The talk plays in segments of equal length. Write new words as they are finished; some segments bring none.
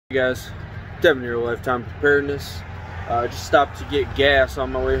Hey guys, Devin here, Lifetime Preparedness. Just stopped to get gas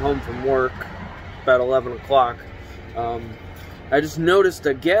on my way home from work, about 11 o'clock. I just noticed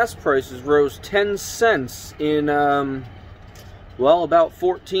that gas prices rose 10 cents in, well, about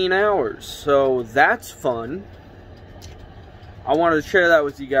 14 hours. So that's fun. I wanted to share that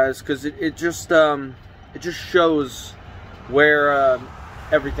with you guys because it just shows where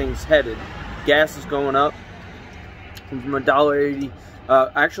everything's headed. Gas is going up from $1.80.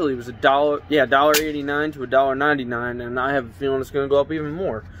 Actually, it was $1.89 to $1.99, and I have a feeling it's going to go up even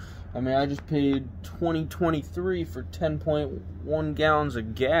more. I mean, I just paid $20.23 for 10.1 gallons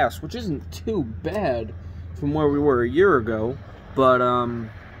of gas, which isn't too bad from where we were a year ago, but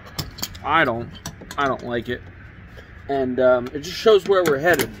I don't like it, and it just shows where we're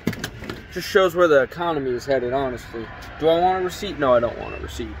headed. It just shows where the economy is headed. Honestly, do I want a receipt? No, I don't want a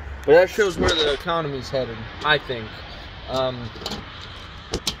receipt, but that shows where the economy is headed, I think.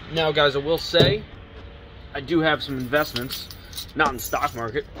 Now, guys, I will say, I do have some investments, not in the stock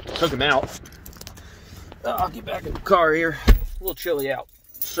market. Took them out. I'll get back in the car here. A little chilly out.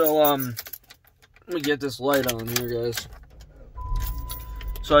 So, let me get this light on here, guys.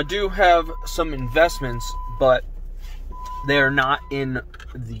 So, I do have some investments, but they are not in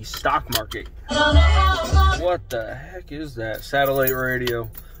the stock market. What the heck is that? Satellite radio.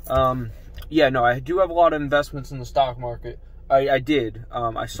 Yeah, no, I do have a lot of investments in the stock market. I did.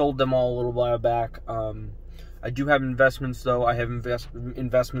 I sold them all a little while back. I do have investments, though. I have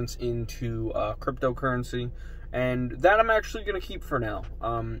investments into cryptocurrency, and that I'm actually going to keep for now.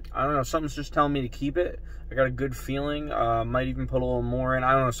 I don't know. Something's just telling me to keep it. I got a good feeling. Might even put a little more in.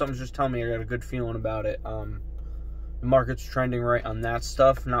 I don't know. Something's just telling me I got a good feeling about it. The market's trending right on that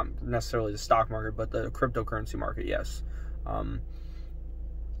stuff. Not necessarily the stock market, but the cryptocurrency market, yes.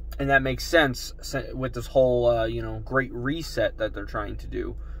 And that makes sense with this whole, great reset that they're trying to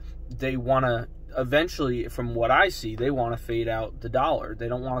do. They want to, eventually, from what I see, they want to fade out the dollar. They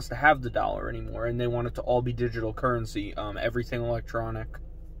don't want us to have the dollar anymore, and they want it to all be digital currency, everything electronic,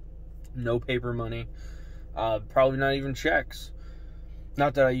 no paper money, probably not even checks.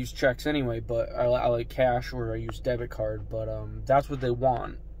 Not that I use checks anyway, but I like cash, or I use debit card, but that's what they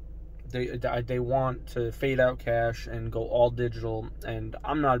want. They want to fade out cash and go all digital, and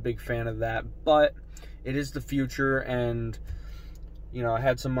I'm not a big fan of that, but it is the future. And I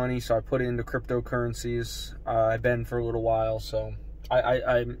had some money, so I put it into cryptocurrencies. I've been for a little while, so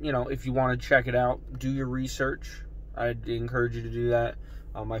I if you want to check it out, do your research. I'd encourage you to do that.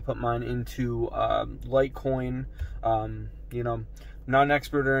 I put mine into Litecoin. Not an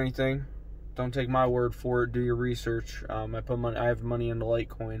expert or anything. Don't take my word for it. Do your research. I have money into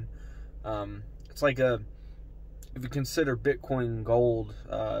Litecoin. It's like if you consider Bitcoin gold,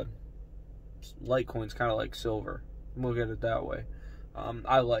 Litecoin's kind of like silver. Look at it that way.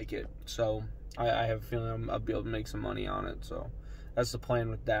 I like it, so I have a feeling I'll be able to make some money on it. So that's the plan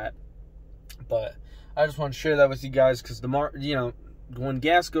with that. But I just want to share that with you guys, because when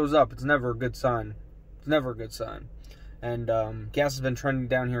gas goes up, it's never a good sign. It's never a good sign. And gas has been trending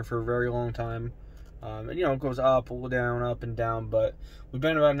down here for a very long time. And it goes up, down, up and down, but we've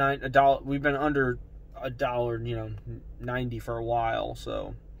been about we've been under $1.90 for a while,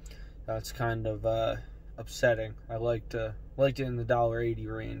 so that's kind of upsetting. I liked it in the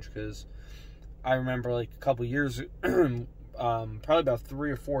 $1.80 range, because I remember like a couple years, probably about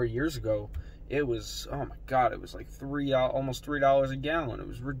 3 or 4 years ago, it was, oh my god, it was like almost $3 a gallon. It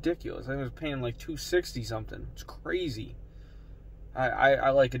was ridiculous. I was paying like $2.60 something. It's crazy.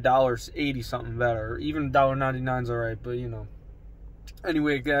 I like $1.80 something better. Even $1.99 is alright, but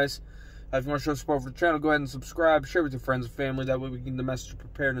Anyway, guys, if you want to show support for the channel, go ahead and subscribe, share with your friends and family. That way we can get the message of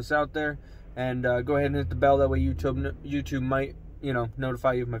preparedness out there. And go ahead and hit the bell. That way YouTube might,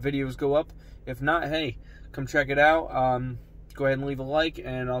 notify you if my videos go up. If not, hey, come check it out. Go ahead and leave a like,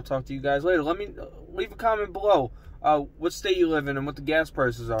 and I'll talk to you guys later. Leave a comment below. What state you live in and what the gas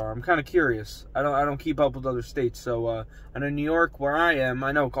prices are. I'm kind of curious. I don't keep up with other states, so I know New York, where I am,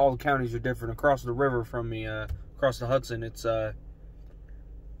 I know all the counties are different. Across the river from me, across the Hudson, it's I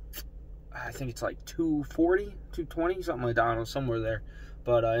think it's like $2.40, $2.20, something like that. I don't know, somewhere there.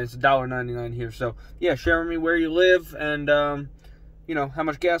 But it's $1.99 here. So yeah, share with me where you live and how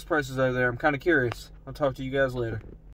much gas prices are there. I'm kind of curious. I'll talk to you guys later.